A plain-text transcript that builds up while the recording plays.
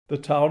The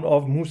town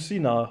of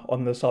Musina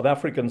on the South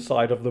African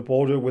side of the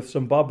border with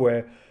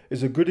Zimbabwe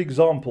is a good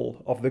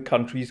example of the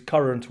country's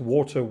current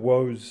water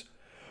woes.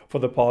 For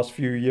the past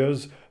few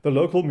years, the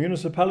local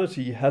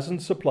municipality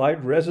hasn't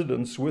supplied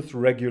residents with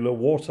regular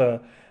water,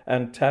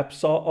 and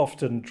taps are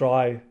often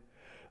dry.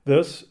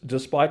 This,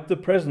 despite the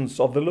presence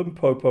of the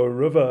Limpopo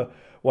River,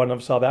 one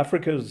of South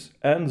Africa's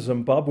and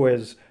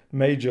Zimbabwe's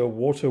major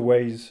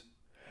waterways.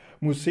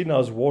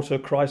 Musina's water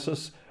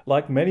crisis,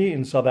 like many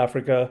in South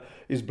Africa,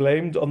 is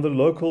blamed on the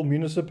local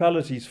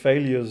municipality's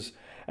failures,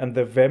 and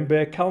the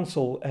Vembe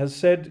Council has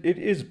said it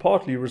is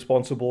partly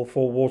responsible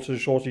for water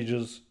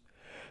shortages.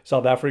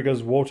 South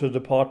Africa's Water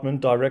Department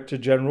Director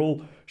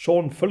General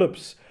Sean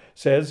Phillips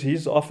says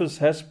his office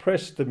has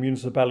pressed the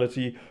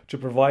municipality to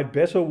provide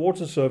better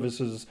water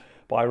services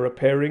by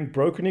repairing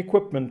broken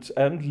equipment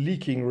and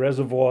leaking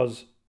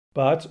reservoirs.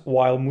 But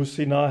while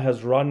Musina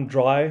has run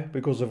dry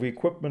because of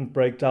equipment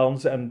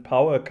breakdowns and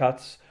power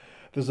cuts,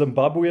 the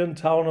Zimbabwean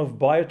town of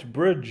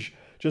Bilateral,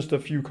 just a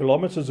few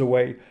kilometers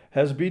away,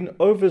 has been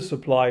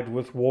oversupplied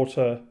with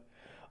water.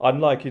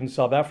 Unlike in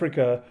South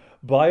Africa,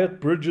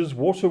 Bilatera's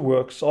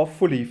waterworks are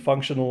fully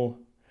functional.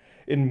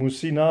 In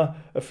Musina,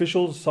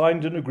 officials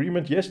signed an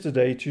agreement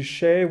yesterday to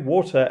share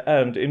water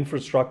and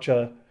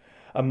infrastructure.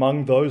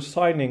 Among those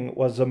signing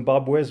was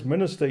Zimbabwe's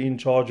Minister in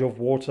charge of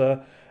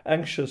water,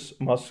 Anxious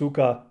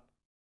Masuka.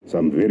 So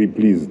I'm very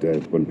pleased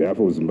on behalf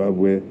of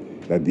Zimbabwe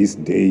that this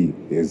day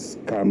has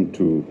come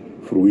to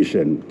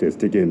fruition. It has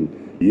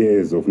taken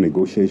years of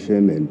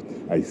negotiation,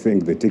 and I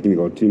thank the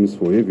technical teams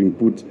for having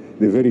put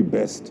the very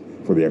best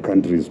for their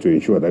countries to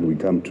ensure that we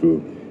come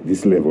to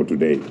this level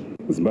today.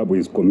 Zimbabwe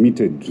is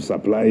committed to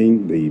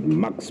supplying the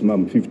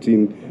maximum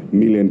 15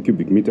 million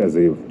cubic meters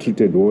of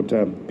treated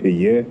water per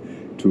year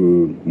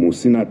to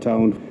Musina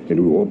town,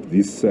 and we hope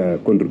this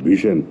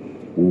contribution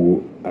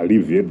will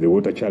alleviate the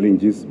water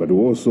challenges, but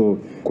will also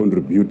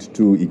contribute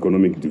to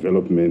economic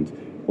development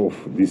of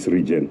this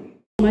region.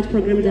 Much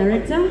Program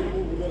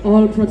Director,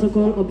 all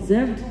protocol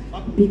observed,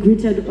 be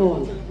greeted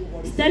all.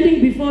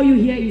 Standing before you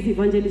here is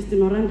Evangelist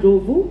Noran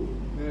Glovu.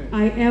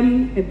 I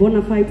am a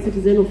bona fide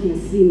citizen of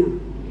Musina.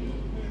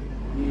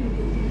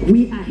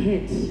 We are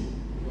hurt.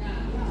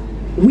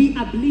 We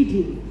are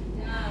bleeding.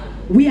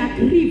 We are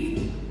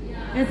grieved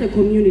as a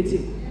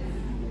community.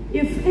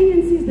 If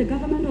ANC is the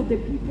government of the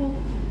people,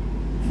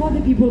 for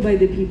the people, by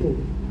the people,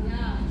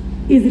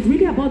 is it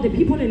really about the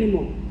people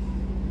anymore?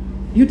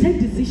 You take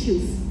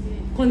decisions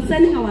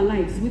concerning our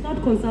lives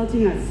without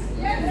consulting us.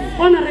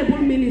 Honorable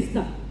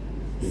Minister,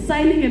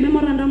 signing a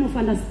memorandum of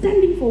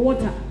understanding for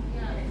water,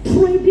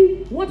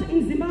 trading water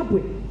in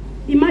Zimbabwe.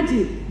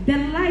 Imagine the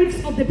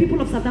lives of the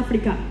people of South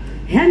Africa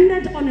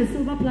handed on a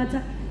silver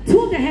platter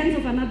to the hands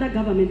of another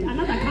government,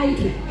 another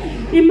country.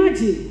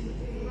 Imagine.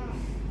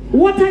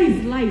 Water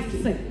is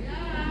life, sir.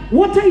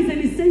 Water is an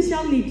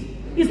essential need.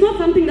 It's not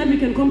something that we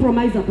can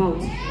compromise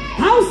about.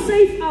 How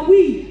safe are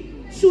we?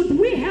 Should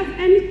we have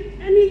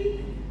any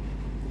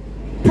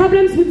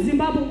problems with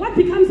Zimbabwe? What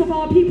becomes of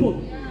our people?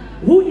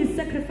 Who is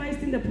sacrificed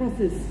in the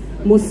process?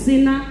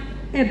 Musina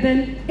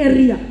urban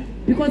area.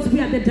 Because we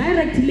are the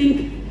direct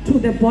link to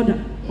the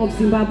border of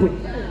Zimbabwe.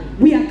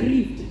 We are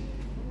grieved.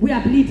 We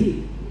are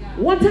bleeding.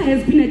 Water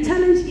has been a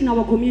challenge in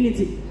our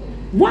community.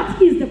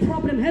 What is the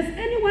problem? Has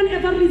anyone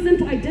ever reason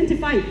to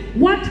identify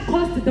what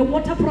caused the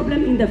water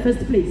problem in the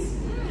first place?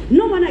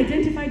 No one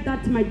identified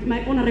that,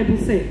 my honorable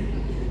said.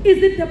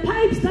 Is it the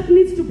pipes that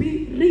needs to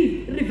be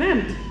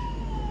revamped?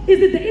 Is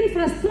it the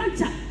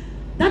infrastructure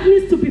that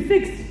needs to be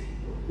fixed?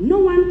 No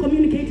one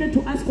communicated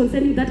to us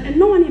concerning that, and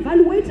no one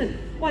evaluated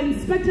or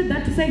inspected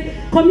that to say,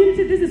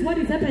 community, this is what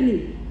is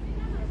happening.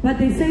 But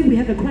they say we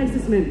have a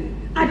crisis,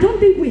 ma'am. I don't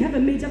think we have a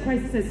major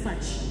crisis as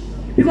such.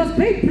 Because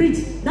Bay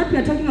Bridge that we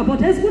are talking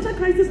about has water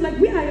crisis like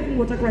we are having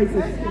water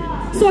crisis.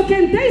 So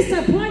can they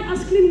supply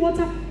us clean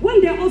water when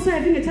they are also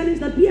having a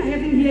challenge that we are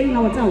having here in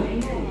our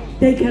town?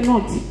 They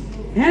cannot.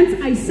 Hence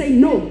I say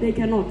no, they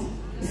cannot.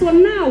 So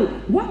now,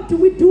 what do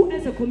we do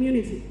as a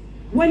community?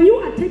 When you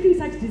are taking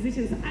such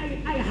decisions,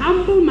 I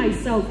humble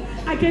myself.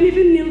 I can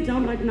even kneel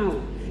down right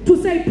now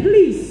to say,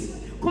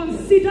 please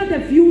consider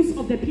the views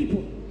of the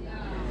people.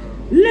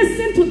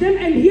 Listen to them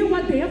and hear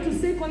what they have to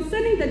say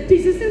concerning the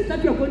decisions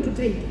that you are going to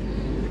take.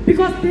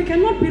 Because they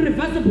cannot be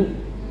reversible.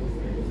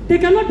 They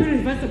cannot be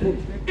reversible.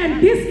 And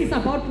this is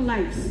about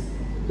lives.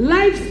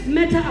 Lives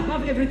matter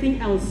above everything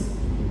else.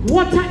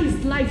 Water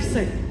is life,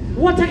 sir.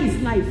 Water is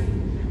life.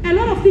 A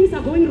lot of things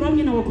are going wrong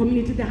in our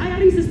community. The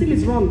hiring system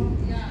is wrong.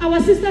 Our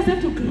sisters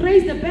have to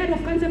graze the bed of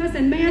councillors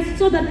and mayors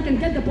so that they can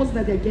get the posts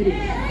that they're getting.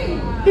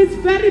 It's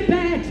very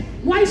bad.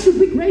 Why should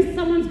we graze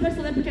someone's bed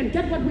so that we can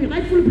get what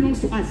rightfully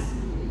belongs to us?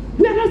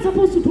 We are not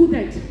supposed to do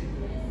that.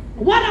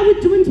 What are we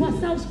doing to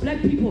ourselves,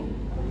 black people?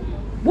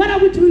 What are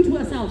we doing to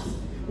ourselves?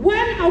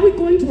 When are we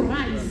going to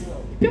rise?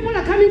 People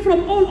are coming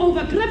from all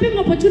over, grabbing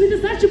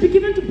opportunities that should be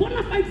given to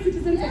bona fide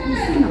citizens of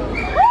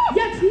Musina.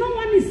 Yet no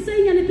one is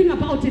saying anything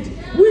about it.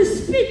 We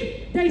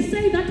speak, they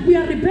say that we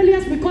are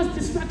rebellious, we cause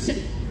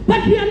destruction.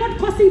 But we are not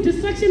causing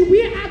destruction.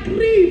 We are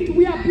grieved,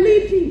 we are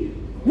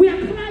bleeding, we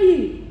are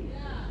crying,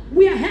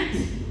 we are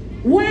hurt.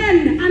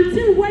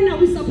 Until when are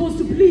we supposed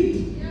to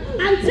plead?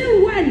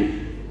 Until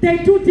when? They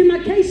do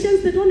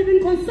demarcations, they don't even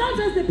consult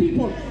us, the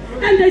people.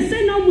 And they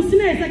say now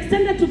Musina is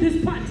extended to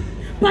this part.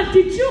 But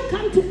did you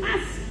come to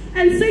us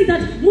and say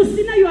that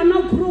Musina, you are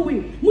now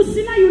growing?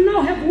 Musina, you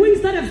now have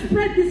wings that have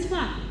spread this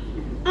far.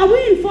 Are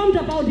we informed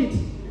about it?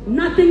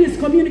 Nothing is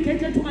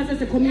communicated to us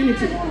as a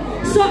community.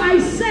 So I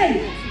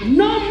say,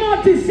 no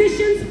more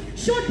decisions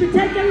should be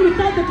taken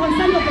without the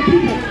consent of the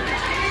people.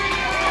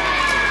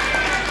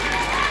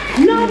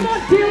 No more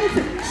deals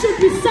should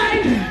be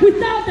signed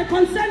without the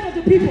consent of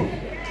the people.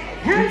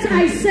 Hence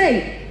I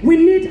say, we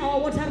need our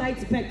water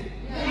rights back.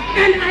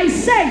 And I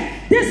say,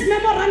 this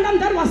memorandum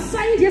that was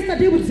signed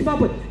yesterday with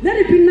Zimbabwe, let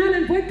it be null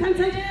and void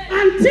cancelled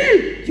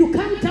until you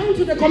come down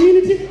to the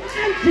community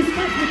and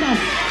discuss with us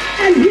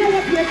and hear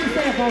what we have to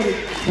say about it.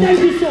 Thank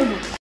you so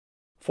much.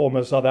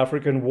 Former South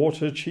African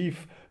Water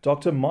Chief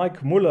Dr.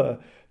 Mike Muller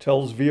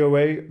tells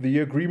VOA the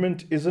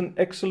agreement is an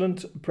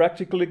excellent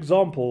practical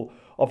example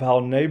of how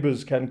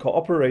neighbours can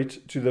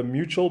cooperate to the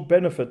mutual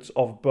benefits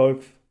of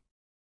both.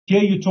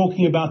 Here you're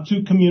talking about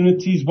two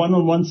communities, one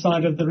on one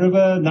side of the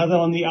river, another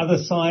on the other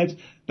side.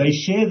 They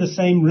share the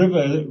same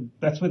river.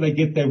 That's where they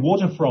get their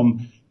water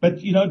from.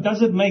 But,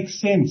 does it make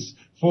sense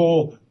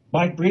for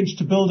Beitbridge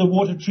to build a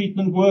water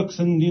treatment works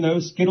and,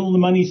 get all the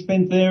money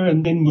spent there,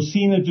 and then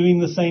Musina doing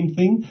the same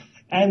thing?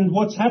 And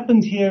what's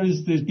happened here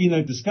is there's been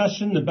a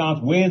discussion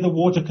about where the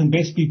water can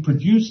best be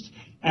produced.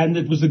 And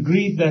it was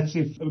agreed that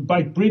if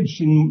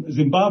Beitbridge in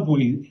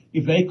Zimbabwe,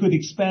 if they could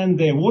expand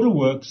their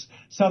waterworks,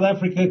 South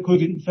Africa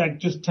could in fact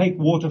just take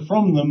water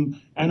from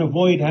them and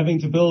avoid having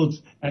to build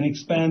and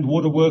expand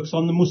waterworks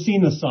on the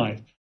Musina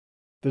side.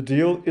 The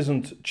deal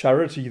isn't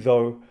charity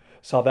though.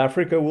 South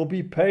Africa will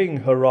be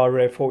paying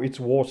Harare for its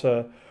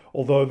water,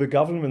 although the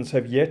governments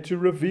have yet to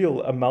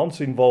reveal amounts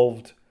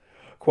involved.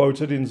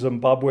 Quoted in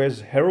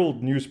Zimbabwe's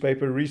Herald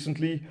newspaper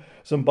recently,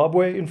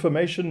 Zimbabwe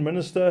Information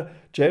Minister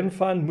Jen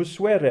van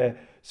Muswere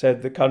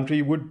said the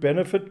country would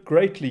benefit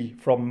greatly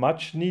from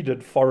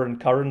much-needed foreign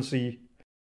currency.